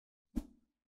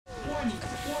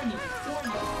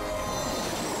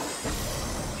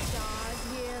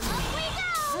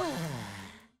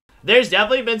There's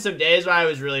definitely been some days where I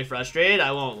was really frustrated,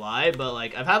 I won't lie, but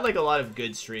like I've had like a lot of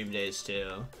good stream days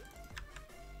too.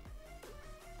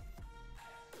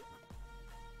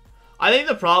 I think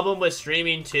the problem with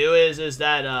streaming too is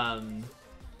that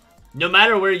no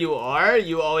matter where you are,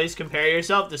 you always compare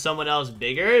yourself to someone else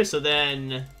bigger, so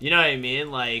then, you know what I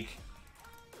mean? Like,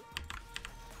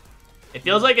 it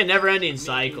feels like a never-ending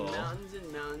cycle.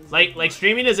 Like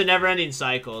streaming is a never-ending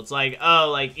cycle. It's like, oh,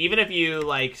 like, even if you,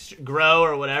 like, grow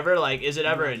or whatever, like, is it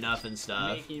ever enough and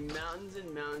stuff? Making mountains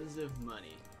and mountains of money.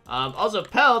 Also,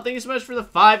 Pell, thank you so much for the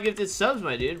 5 gifted subs,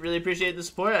 my dude. Really appreciate the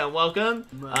support, and welcome.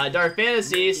 Dark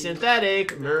Fantasy,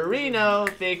 Synthetic, Merino,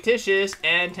 Fictitious,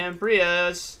 and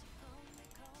Temprios.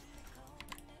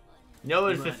 No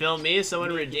one fulfill me,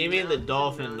 someone redeeming the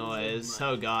dolphin noise.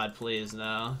 Oh god, please,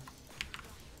 no.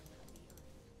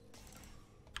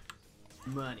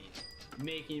 Money.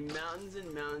 Making mountains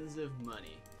and mountains of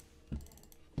money.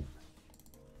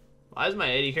 Why is my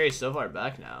AD carry so far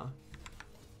back now?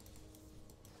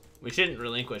 We shouldn't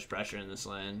relinquish pressure in this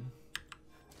lane.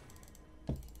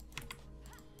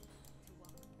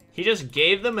 He just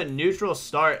gave them a neutral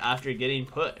start after getting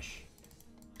push.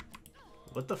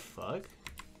 What the fuck?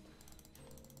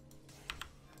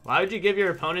 Why would you give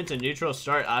your opponent a neutral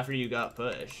start after you got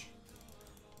push?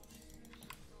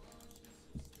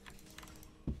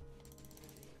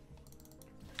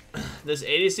 This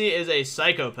ADC is a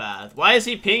psychopath. Why is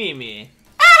he pinging me?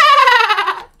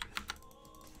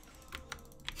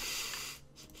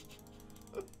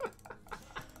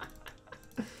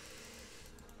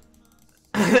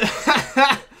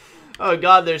 Oh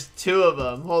god, there's 2 of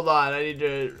them. Hold on, I need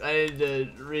to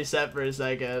reset for a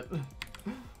second.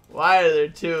 Why are there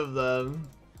 2 of them?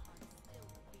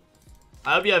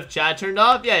 I hope you have chat turned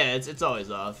off. Yeah, it's always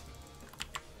off.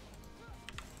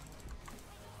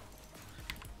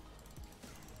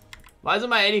 Why isn't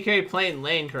my AD carry playing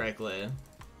lane correctly?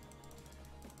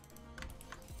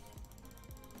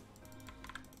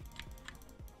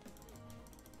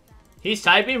 He's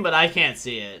typing, but I can't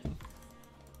see it.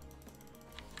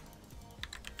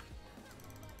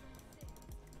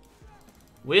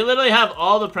 We literally have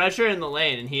all the pressure in the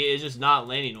lane, and he is just not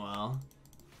laning well.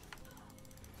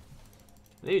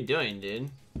 What are you doing, dude?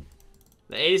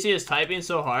 The ADC is typing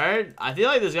so hard. I feel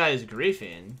like this guy is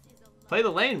griefing. Play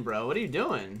the lane, bro. What are you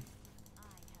doing?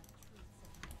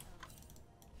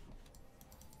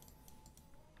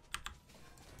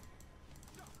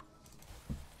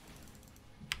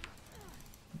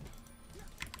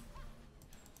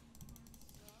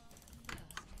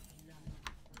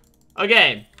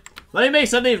 Okay. Let me make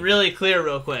something really clear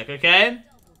real quick, okay?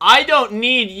 I don't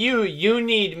need you, you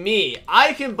need me.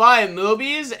 I can buy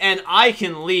movies and I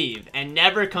can leave and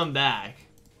never come back.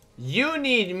 You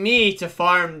need me to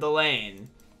farm the lane.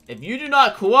 If you do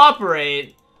not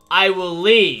cooperate, I will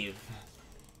leave.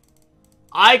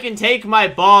 I can take my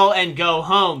ball and go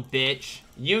home, bitch.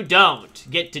 You don't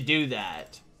get to do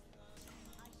that.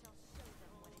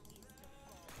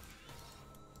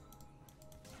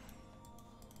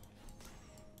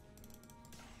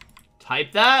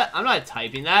 Type that? I'm not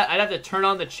typing that. I'd have to turn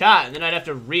on the chat, and then I'd have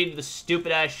to read the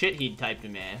stupid-ass shit he'd type to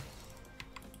me.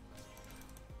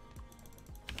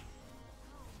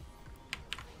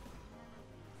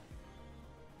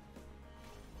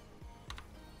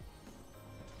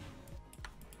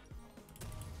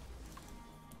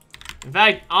 In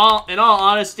fact, in all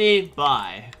honesty,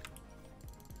 bye.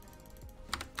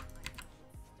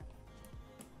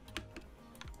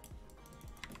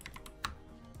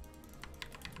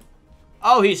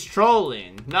 Oh, he's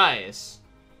trolling. Nice.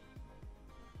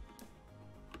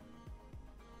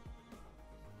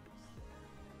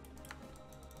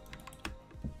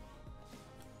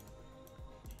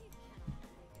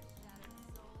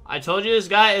 I told you this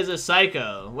guy is a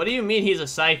psycho. What do you mean he's a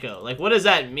psycho? Like, what does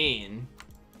that mean?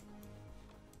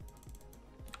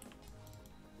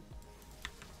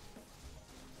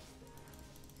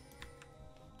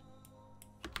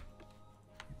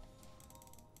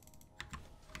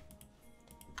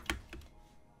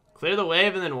 Clear the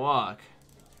wave and then walk.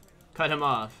 Cut him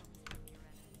off.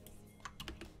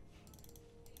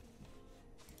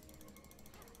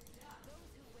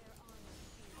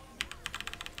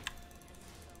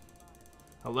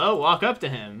 Hello? Walk up to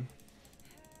him.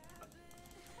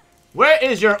 Where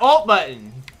is your ult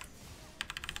button?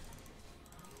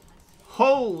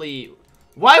 Holy...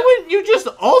 Why wouldn't you just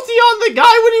ulti on the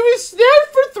guy when he was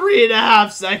snared for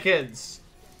 3.5 seconds?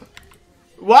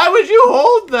 Why would you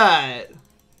hold that?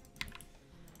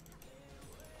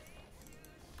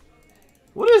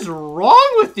 What is wrong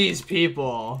with these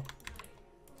people?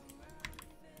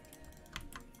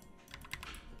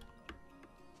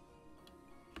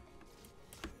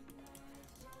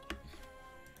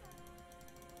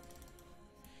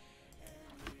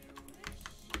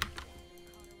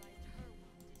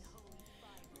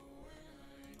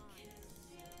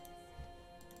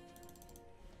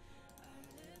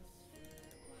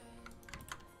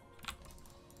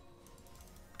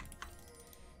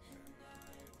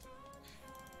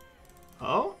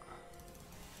 Oh?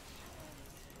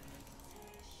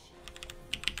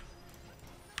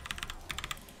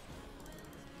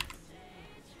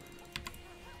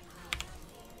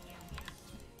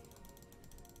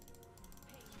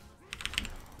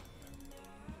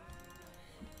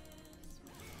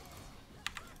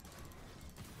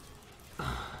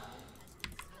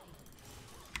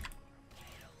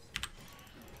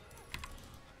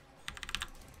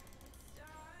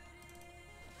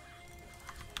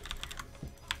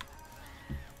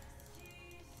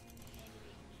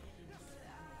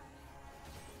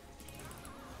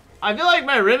 I feel like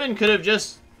my Riven could have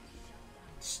just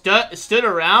stood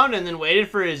around and then waited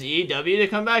for his EW to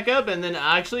come back up and then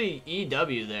actually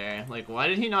EW there. Like, why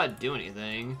did he not do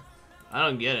anything? I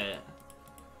don't get it.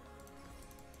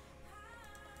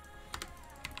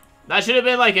 That should have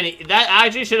been like that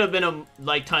actually should have been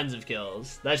like tons of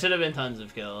kills. That should have been tons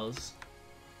of kills.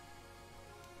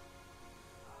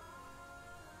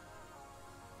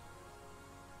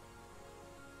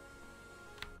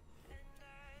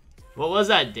 What was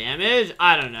that damage?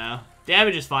 I don't know.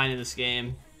 Damage is fine in this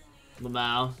game.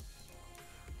 Lamau.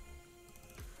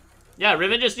 Yeah,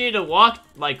 Riven just needed to walk,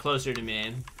 like, closer to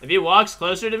me. If he walks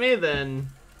closer to me, then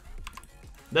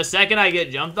the second I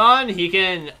get jumped on, he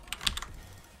can...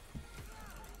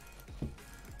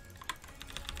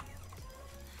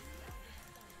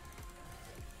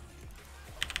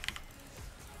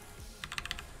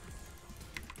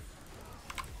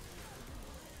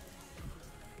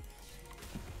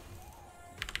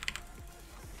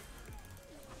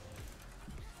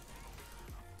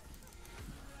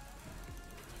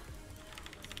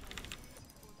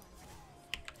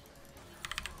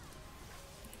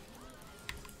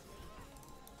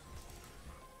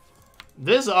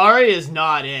 This Ahri is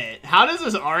not it. How does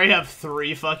this Ahri have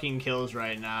 3 fucking kills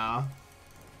right now?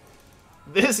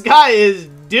 This guy is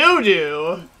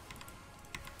doo-doo.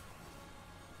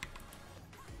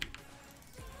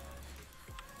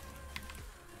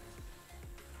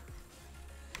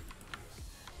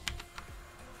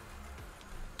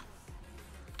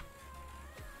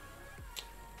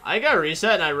 I got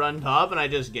reset and I run top and I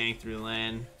just gank through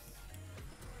lane.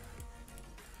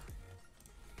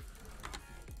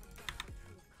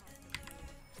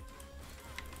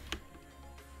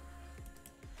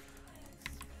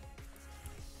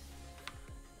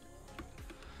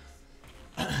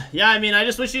 Yeah, I mean, I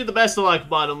just wish you the best of luck,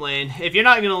 bottom lane. If you're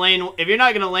not gonna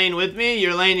lane with me,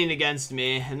 you're laning against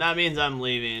me, and that means I'm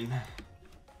leaving.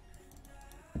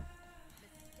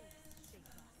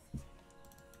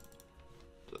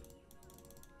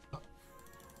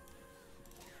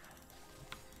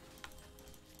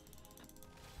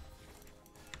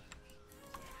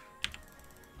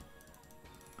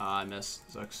 I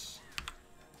missed. Sucks.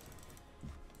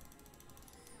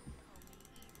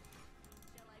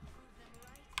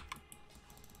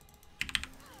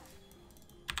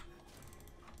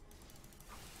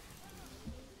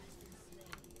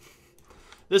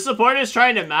 The support is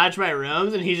trying to match my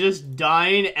rooms, and he's just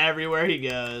dying everywhere he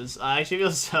goes. I actually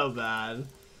feel so bad.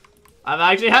 I've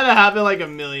actually had that happen like a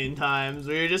million times,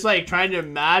 where you're just like trying to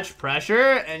match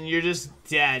pressure, and you're just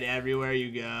dead everywhere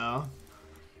you go.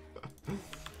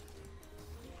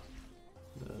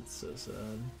 That's so sad.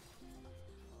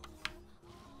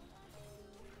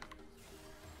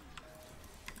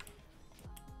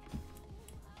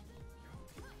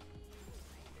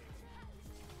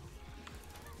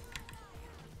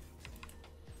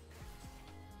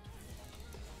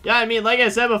 Yeah, I mean, like I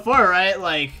said before, right?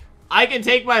 Like, I can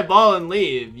take my ball and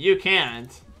leave. You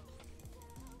can't.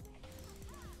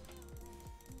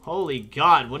 Holy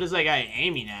God, what is that guy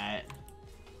aiming at?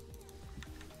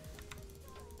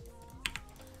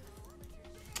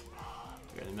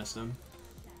 Really missed him.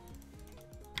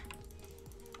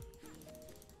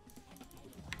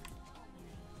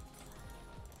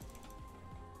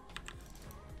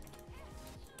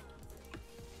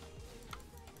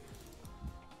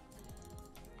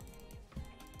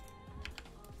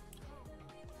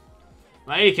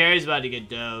 My AD carry's about to get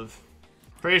dove.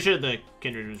 Pretty sure the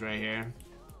Kindred was right here.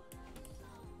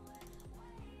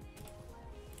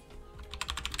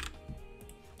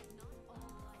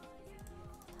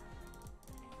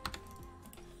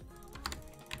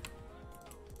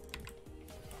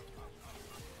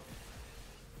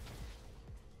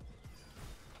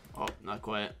 Oh, not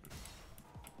quite.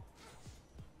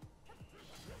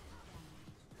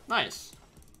 Nice.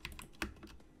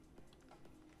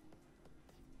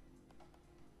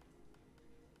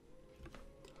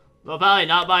 Lohpally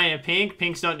not buying a pink.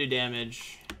 Pinks don't do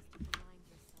damage.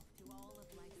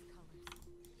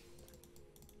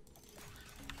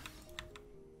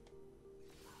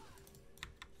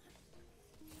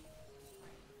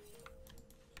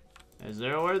 Is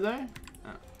there a word there? Oh.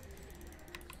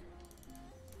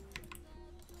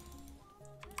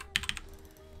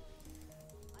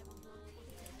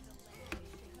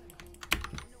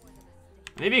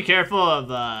 Maybe be careful of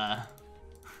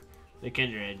the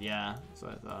kindred. Yeah, that's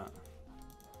what I thought.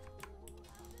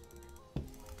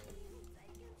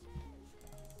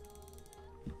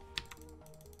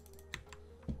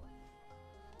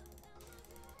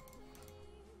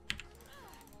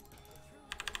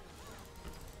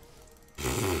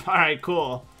 Alright,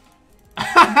 cool.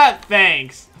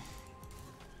 Thanks.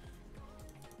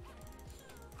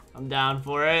 I'm down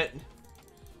for it.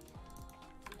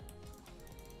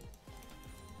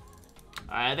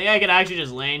 Alright, I think I could actually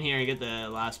just lane here and get the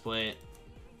last plate.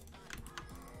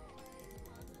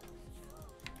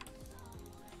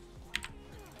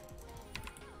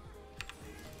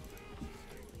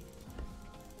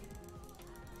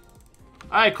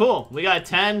 Alright, cool. We got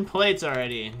 10 plates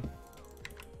already.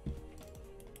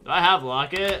 Do I have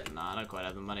Locket? No, I don't quite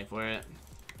have the money for it.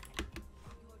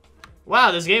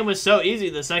 Wow, this game was so easy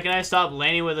the second I stopped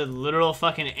laning with a literal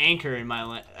fucking anchor in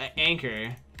my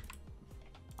anchor.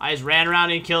 I just ran around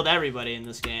and killed everybody in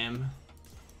this game.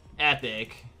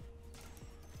 Epic.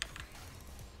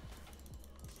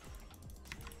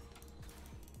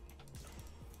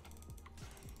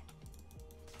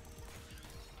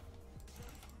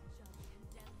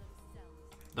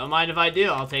 Don't mind if I do.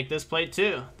 I'll take this plate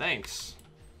too. Thanks.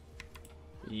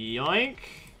 Yoink.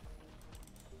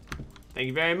 Thank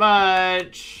you very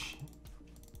much.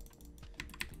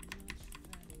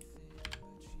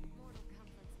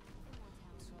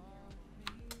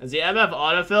 Is the MF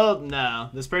autofilled? No.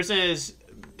 This person is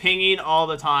pinging all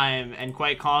the time and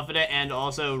quite confident and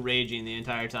also raging the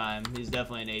entire time. He's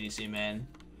definitely an ADC man.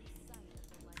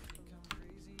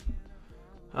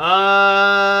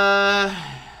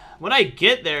 When I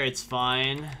get there, it's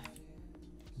fine.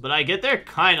 But I get there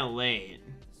kind of late.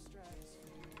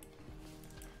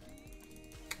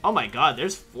 Oh my god,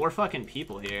 there's 4 fucking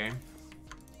people here.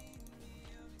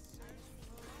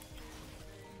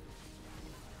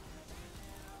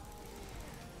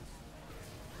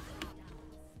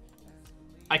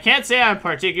 I can't say I'm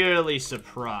particularly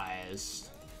surprised.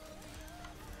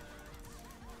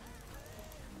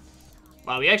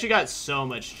 Wow, we actually got so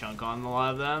much chunk on a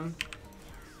lot of them.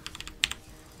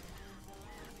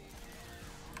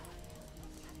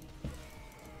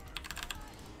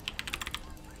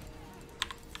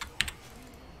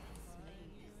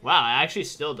 Wow, I actually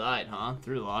still died, huh?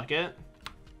 Through Locket?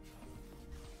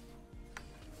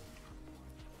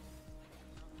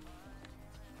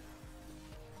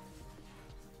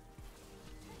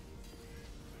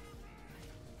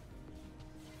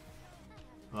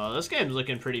 Well, this game's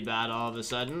looking pretty bad all of a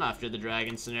sudden after the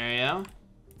dragon scenario.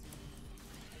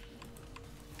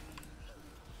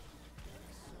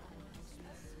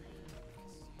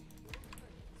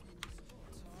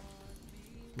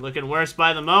 Looking worse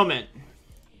by the moment.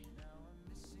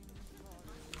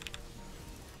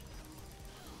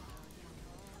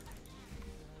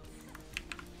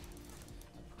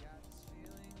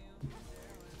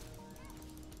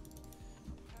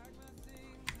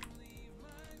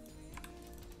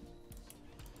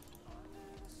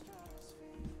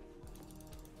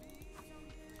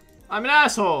 I'm an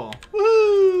asshole.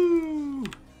 Woo!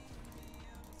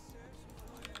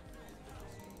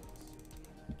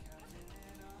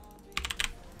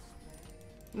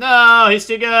 No, he's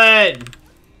too good.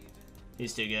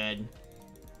 He's too good.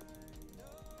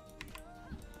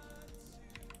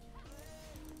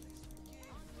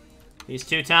 He's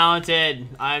too talented.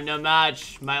 I am no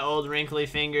match. My old wrinkly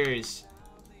fingers.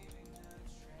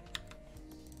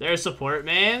 They're a support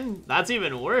main? That's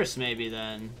even worse maybe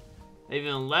then.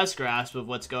 Even less grasp of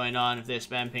what's going on if they're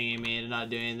spam pinging me and not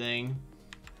doing anything.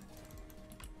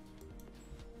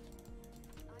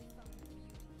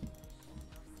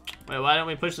 Wait, why don't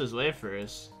we push this wave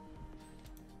first?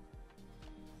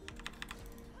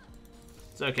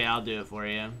 It's okay, I'll do it for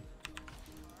you.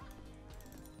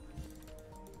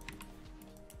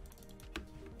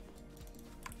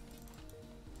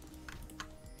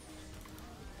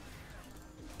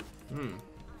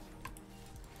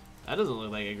 That doesn't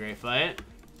look like a great fight.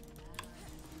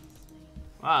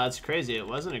 Wow, that's crazy. It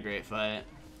wasn't a great fight.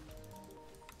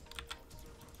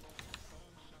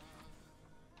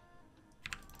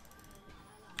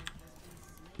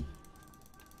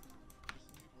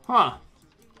 Huh.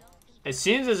 It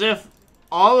seems as if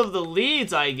all of the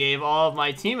leads I gave all of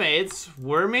my teammates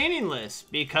were meaningless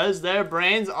because their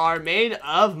brains are made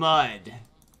of mud.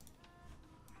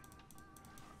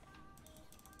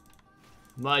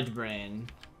 Mud brain.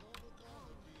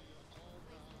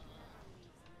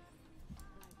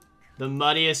 The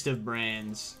muddiest of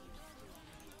brains.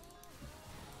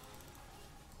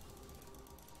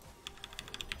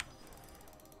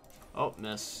 Oh,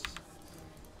 missed.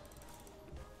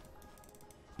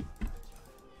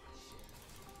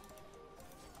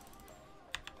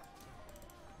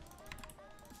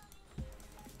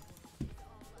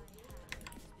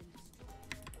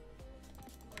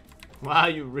 Wow,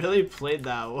 you really played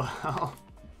that well.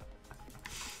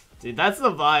 Dude, that's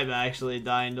the vibe, actually,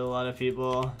 dying to a lot of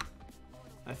people.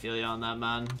 I feel you on that,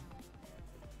 man.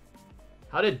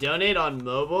 How to donate on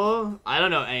mobile? I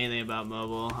don't know anything about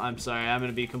mobile. I'm sorry, I'm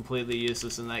gonna be completely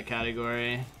useless in that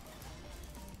category.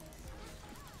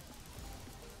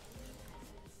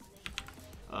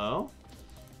 Oh?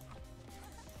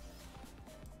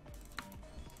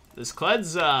 This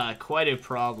Cled's quite a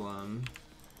problem.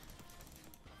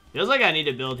 Feels like I need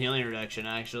to build healing reduction,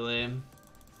 actually.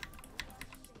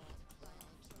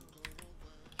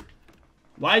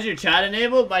 Why is your chat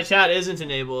enabled? My chat isn't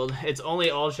enabled. It's only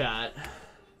all chat.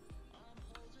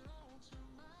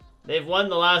 They've won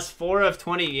the last 4 of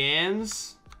 20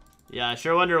 games. Yeah, I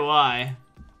sure wonder why.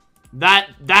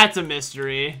 That's a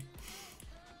mystery.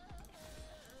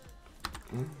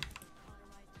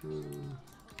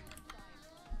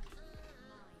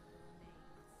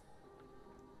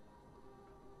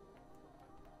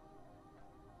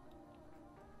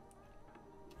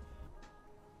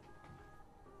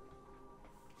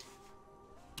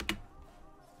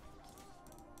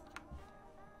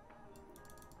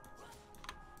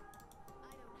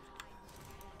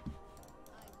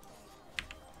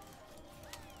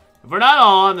 If we're not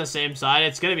all on the same side,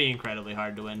 it's gonna be incredibly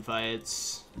hard to win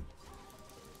fights.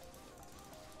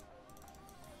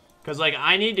 Cause like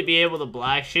I need to be able to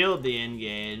black shield the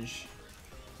engage.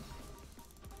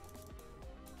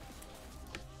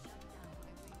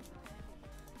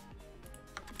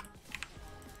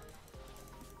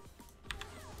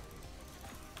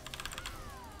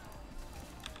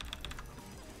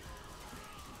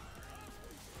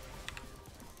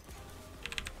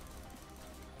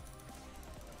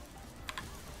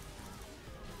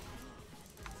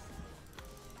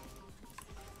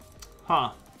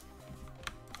 Huh.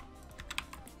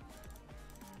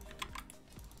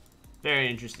 Very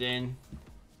interesting.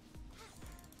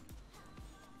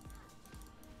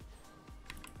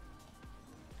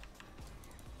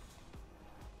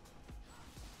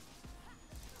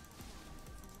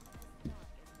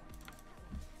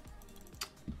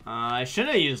 I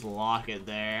shouldn't have used Locket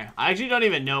there. I actually don't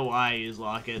even know why I used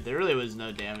Locket. There really was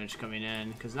no damage coming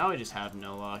in, because now we just have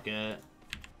no Locket.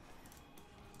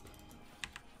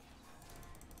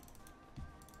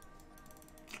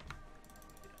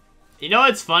 You know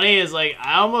what's funny is, like,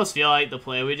 I almost feel like the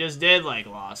play we just did, like,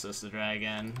 lost us the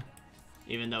dragon.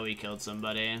 Even though we killed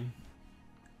somebody.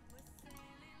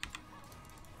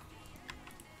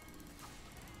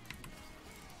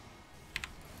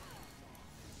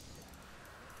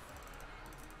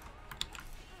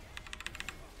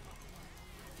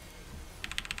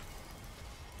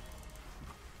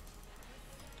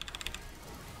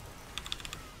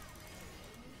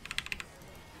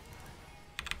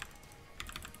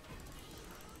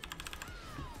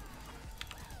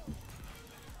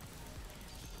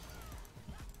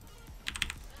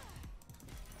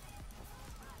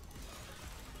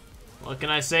 What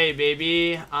can I say,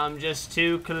 baby? I'm just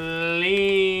too clean.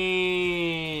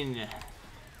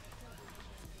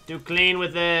 Too clean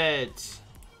with it.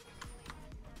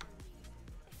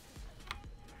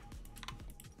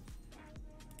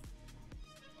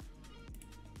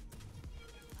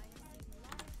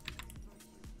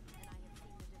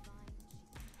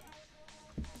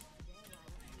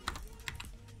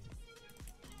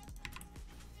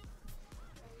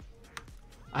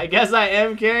 I guess I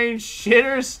am carrying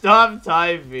shitter. Stop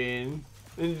typing.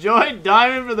 Enjoy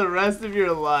Diamond for the rest of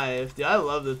your life. Dude, I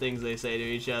love the things they say to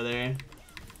each other.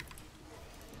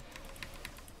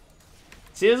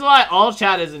 See, this is why all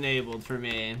chat is enabled for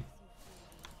me.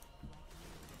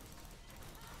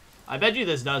 I bet you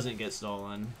this doesn't get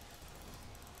stolen.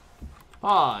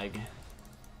 Pog.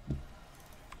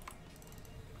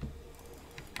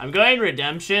 I'm going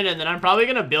Redemption, and then I'm probably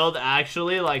gonna build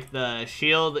actually like the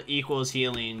shield equals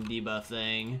healing debuff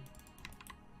thing.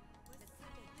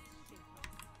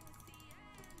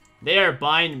 They are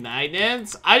bind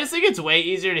magnets. I just think it's way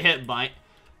easier to hit bind.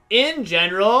 In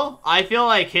general, I feel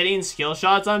like hitting skill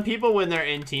shots on people when they're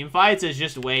in team fights is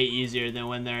just way easier than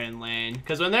when they're in lane.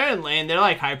 Because when they're in lane, they're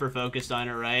like hyper focused on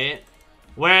it, right?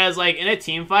 Whereas, like, in a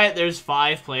team fight, there's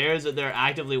 5 players that they're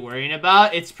actively worrying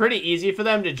about. It's pretty easy for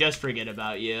them to just forget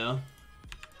about you.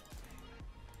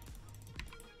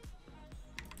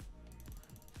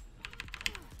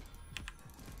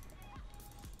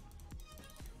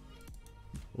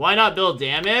 Why not build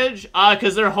damage?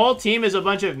 Because their whole team is a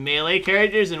bunch of melee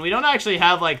characters, and we don't actually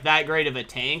have, like, that great of a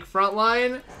tank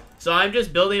frontline. So I'm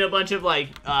just building a bunch of, like,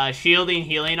 shielding,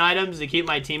 healing items to keep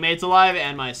my teammates alive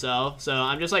and myself. So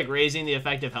I'm just, like, raising the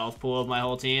effective health pool of my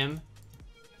whole team.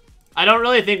 I don't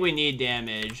really think we need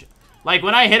damage. Like,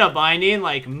 when I hit a binding,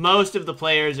 like, most of the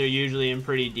players are usually in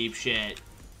pretty deep shit.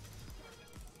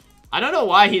 I don't know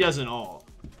why he doesn't ult.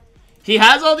 He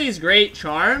has all these great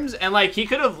charms, and, like, he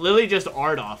could have literally just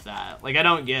R'd off that. Like, I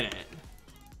don't get it.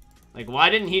 Like,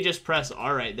 why didn't he just press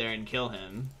R right there and kill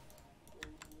him?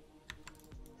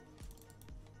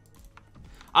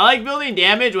 I like building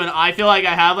damage when I feel like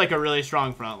I have, like, a really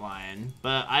strong front line.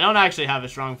 But I don't actually have a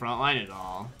strong front line at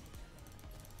all.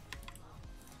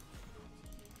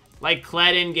 Like,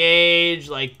 Kled engage,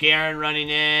 like, Garen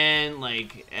running in,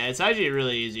 like, it's actually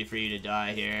really easy for you to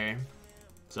die here.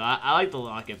 So I like the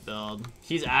Locket build.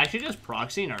 He's actually just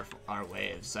proxying our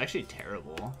waves. It's actually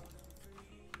terrible.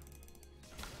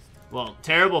 Well,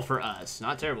 terrible for us,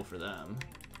 not terrible for them.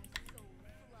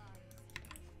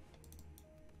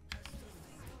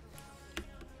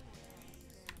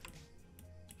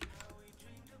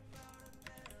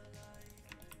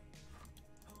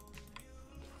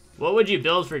 What would you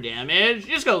build for damage?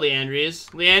 Just go Leandry's.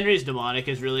 Leandry's Demonic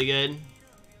is really good.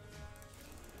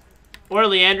 Or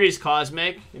Leandry's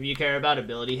Cosmic, if you care about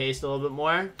ability haste a little bit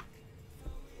more.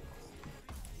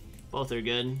 Both are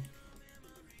good.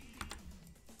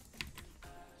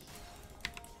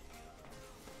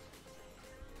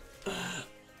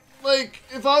 Like,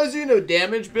 if I was doing a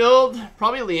damage build,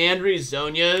 probably Leandry's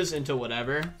Zhonya's into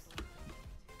whatever.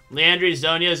 Leandry's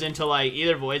Zhonya's into, like,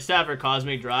 either Void Staff or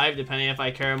Cosmic Drive, depending if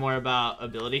I care more about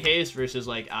ability haste versus,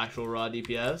 like, actual raw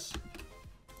DPS.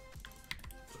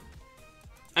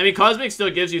 I mean, Cosmic still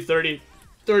gives you 30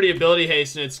 ability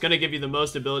haste, and it's going to give you the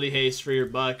most ability haste for your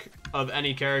buck of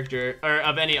any character, or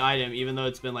of any item, even though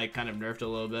it's been, like, kind of nerfed a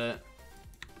little bit.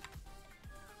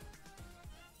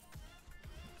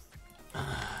 I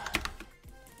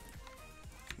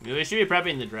mean, we should be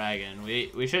prepping the dragon.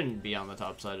 We shouldn't be on the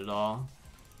top side at all.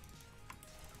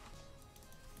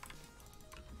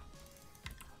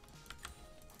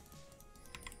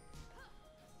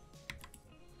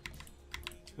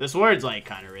 This ward's, like,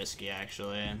 kind of risky,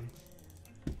 actually.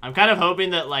 I'm kind of hoping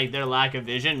that, like, their lack of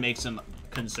vision makes them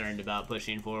concerned about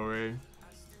pushing forward.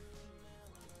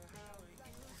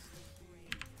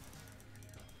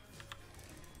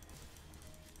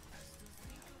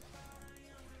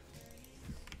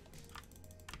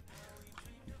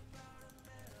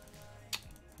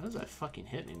 How does that fucking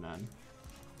hit me, man?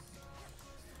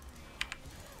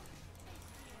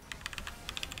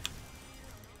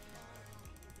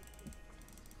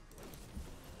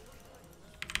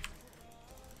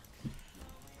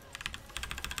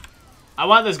 I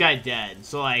want this guy dead,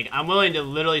 so, like, I'm willing to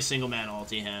literally single-man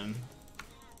ulti him.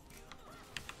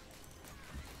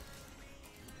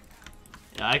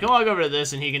 Yeah, I can walk over to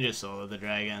this and he can just solo the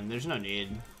dragon. There's no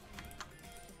need.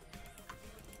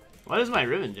 What is my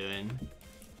Riven doing?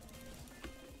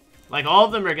 Like, all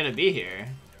of them are gonna be here.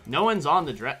 No one's on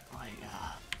the like,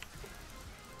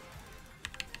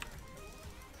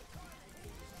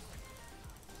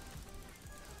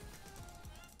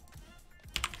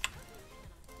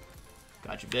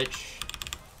 Gotcha, bitch.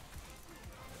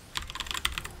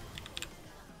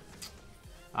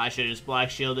 I should have just black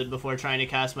shielded before trying to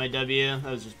cast my W.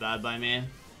 That was just bad by me.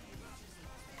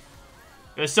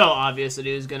 It was so obvious that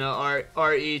he was gonna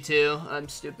RE too. I'm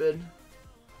stupid.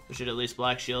 I should at least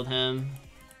black shield him.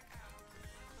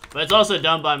 But it's also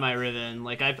done by my Riven.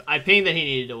 Like, I pinged that he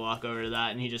needed to walk over to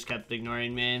that, and he just kept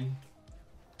ignoring me.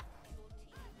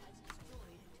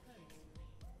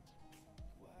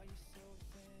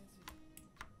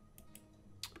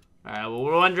 Alright, well,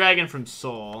 we're one dragon from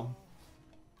Seoul.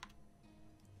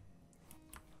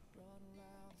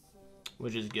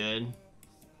 Which is good.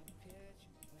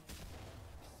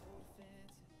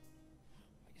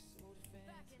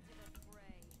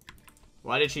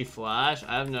 Why did she flash?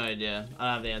 I have no idea. I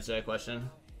don't have the answer to that question.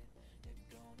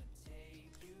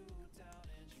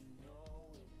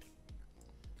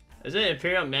 Isn't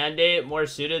Imperial Mandate more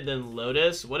suited than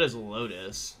Lotus? What is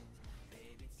Lotus?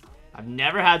 I've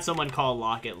never had someone call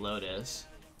Locket Lotus.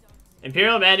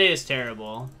 Imperial Mandate is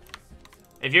terrible.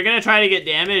 If you're gonna try to get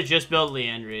damage, just build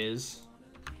Leandry's.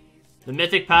 The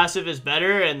Mythic passive is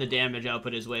better, and the damage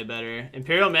output is way better.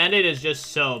 Imperial Mandate is just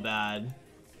so bad.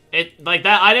 Like,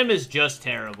 that item is just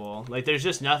terrible. Like, there's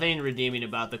just nothing redeeming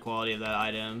about the quality of that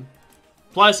item.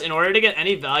 Plus, in order to get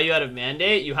any value out of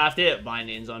Mandate, you have to hit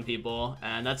bindings on people,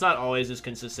 and that's not always as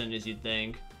consistent as you'd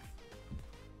think.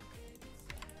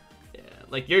 Yeah,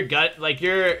 Like your gut, like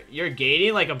you're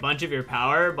gating like a bunch of your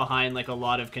power behind like a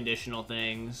lot of conditional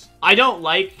things. I don't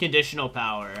like conditional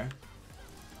power.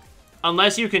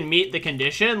 Unless you can meet the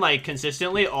condition like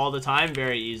consistently all the time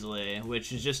very easily,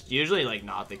 which is just usually like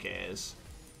not the case.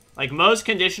 Like most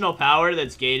conditional power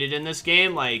that's gated in this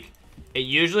game, like it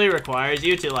usually requires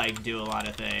you to like do a lot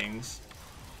of things.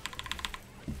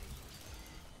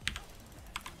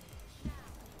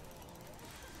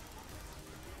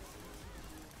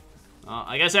 Well,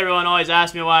 I guess everyone always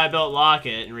asks me why I built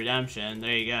Locket in Redemption.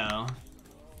 There you go.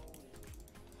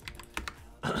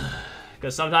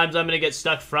 Because sometimes I'm going to get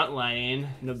stuck frontlining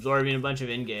and absorbing a bunch of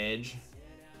engage.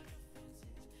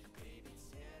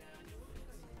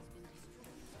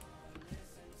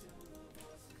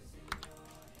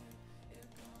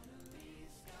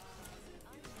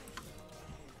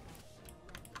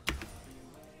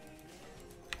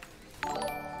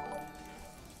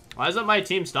 Why isn't my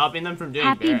team stopping them from doing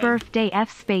Happy Baron? birthday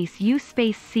F space U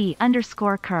space C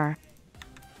underscore Kerr.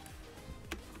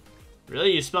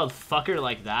 Really? You spelled fucker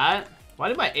like that? Why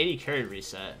did my 80 carry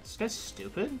reset? This guy's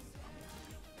stupid?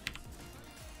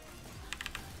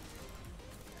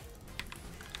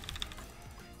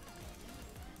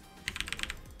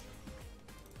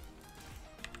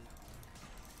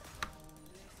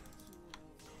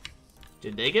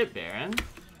 Did they get Baron?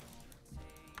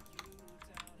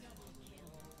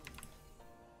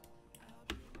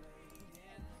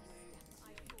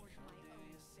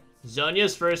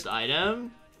 Zhonya's first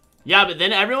item? Yeah, but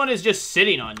then everyone is just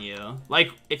sitting on you.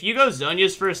 Like, if you go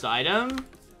Zhonya's first item,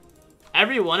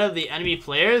 every one of the enemy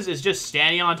players is just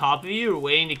standing on top of you,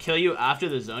 waiting to kill you after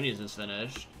the Zhonya's is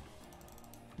finished.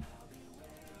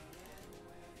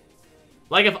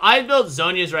 Like, if I built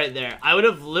Zhonya's right there, I would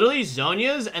have literally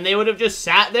Zhonya's, and they would have just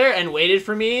sat there and waited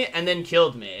for me, and then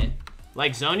killed me.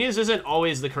 Like, Zhonya's isn't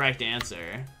always the correct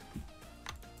answer.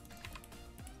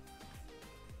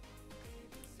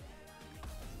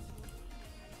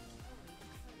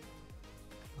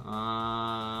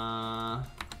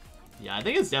 Yeah, I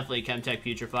think it's definitely Chemtech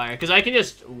Putrefier, because I can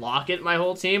just lock it my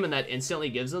whole team, and that instantly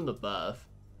gives them the buff.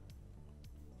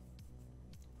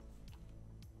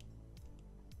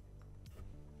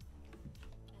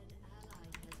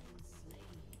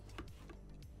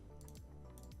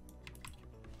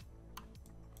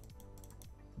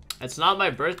 It's not my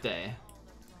birthday.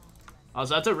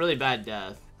 Also, that's a really bad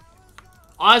death.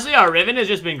 Honestly, our Riven has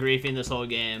just been griefing this whole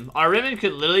game. Our Riven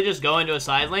could literally just go into a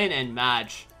side lane and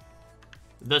match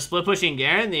the split pushing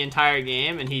Garen the entire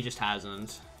game, and he just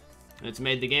hasn't. And it's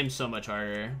made the game so much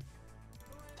harder.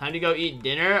 Time to go eat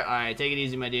dinner? Alright, take it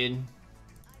easy, my dude.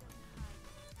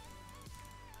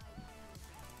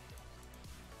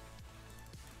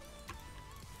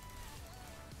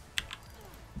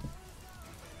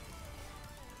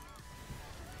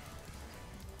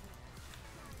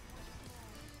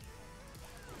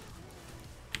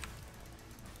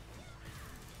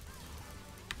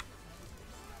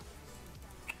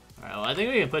 Alright, well, I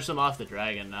think we can push them off the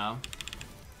dragon now.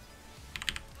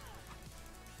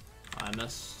 Oh, I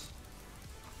missed.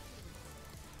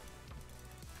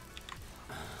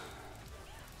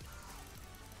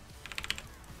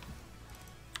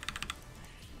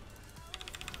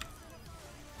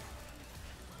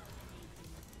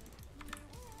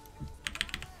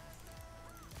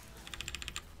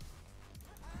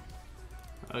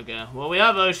 Okay, well, we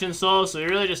have Ocean Soul, so we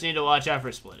really just need to watch out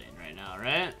for splitting right now,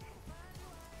 right?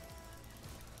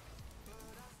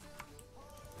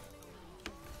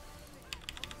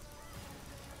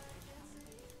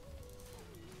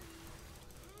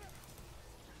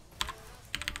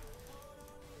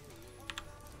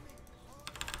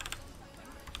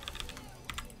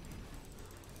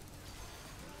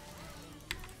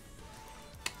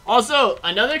 Also,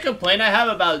 another complaint I have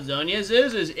about Zhonya's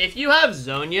is if you have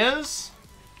Zhonya's,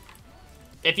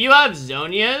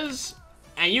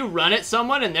 and you run at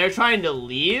someone and they're trying to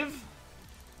leave,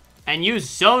 and use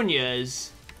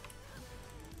Zhonya's,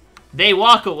 they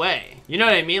walk away. You know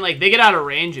what I mean? Like, they get out of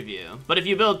range of you. But if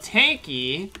you build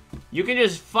tanky, you can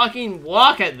just fucking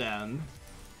walk at them.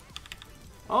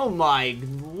 Oh my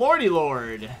lordy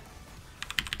lord.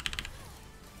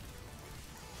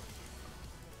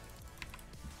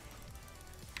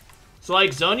 So,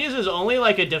 like, Zhonya's is only,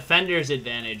 like, a defender's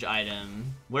advantage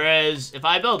item. Whereas, if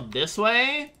I build this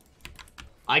way,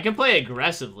 I can play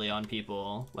aggressively on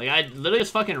people. Like, I literally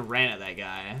just fucking ran at that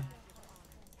guy.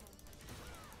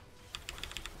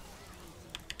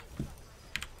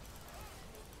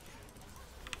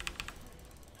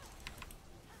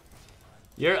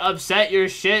 You're upset, your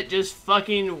shit just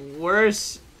fucking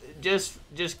worse. Just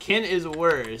Kin is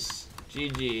worse.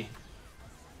 GG.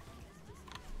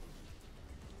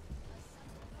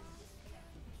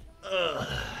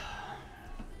 Ugh.